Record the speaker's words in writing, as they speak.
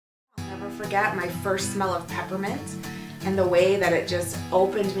forget my first smell of peppermint and the way that it just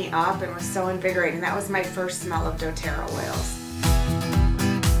opened me up and was so invigorating. That was my first smell of doTERRA oils.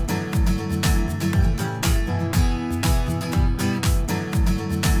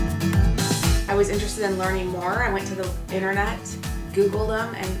 I was interested in learning more. I went to the internet, Googled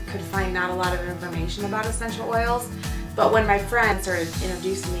them, and could find not a lot of information about essential oils. But when my friend started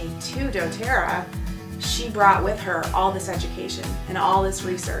introducing me to doTERRA, she brought with her all this education and all this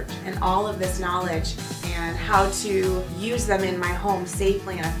research and all of this knowledge and how to use them in my home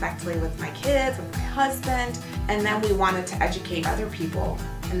safely and effectively with my kids, with my husband. And then we wanted to educate other people.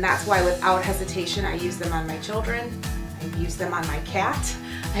 And that's why without hesitation I use them on my children. I've used them on my cat.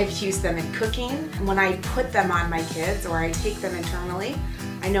 I've used them in cooking. When I put them on my kids or I take them internally,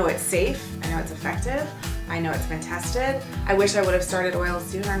 I know it's safe, I know it's effective, I know it's been tested. I wish I would have started oils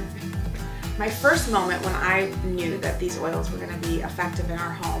sooner. My first moment when I knew that these oils were going to be effective in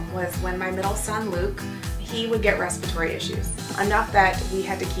our home was when my middle son, Luke, he would get respiratory issues. Enough that we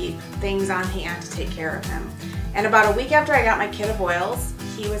had to keep things on hand to take care of him. And about a week after I got my kit of oils,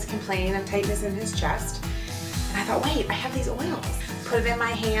 he was complaining of tightness in his chest. And I thought, wait, I have these oils. Put it in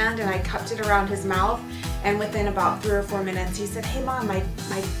my hand and I cupped it around his mouth, and within about 3 or 4 minutes he said, hey mom, my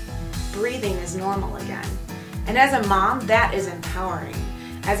breathing is normal again. And as a mom, that is empowering.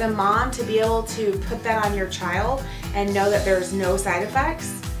 As a mom, to be able to put that on your child and know that there's no side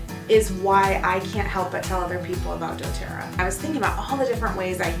effects is why I can't help but tell other people about doTERRA. I was thinking about all the different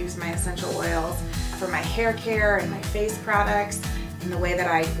ways I use my essential oils for my hair care and my face products, and the way that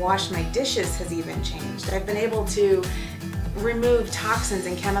I wash my dishes has even changed. I've been able to remove toxins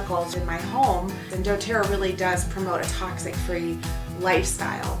and chemicals in my home, and doTERRA really does promote a toxic-free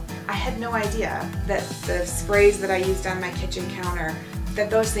lifestyle. I had no idea that the sprays that I used on my kitchen counter, that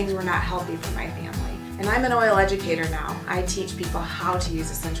those things were not healthy for my family. And I'm an oil educator now. I teach people how to use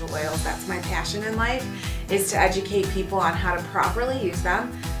essential oils. That's my passion in life, is to educate people on how to properly use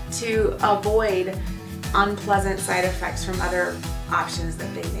them to avoid unpleasant side effects from other options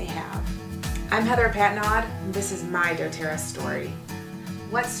that they may have. I'm Heather Patenaude, and this is my doTERRA story.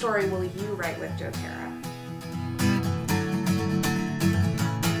 What story will you write with doTERRA?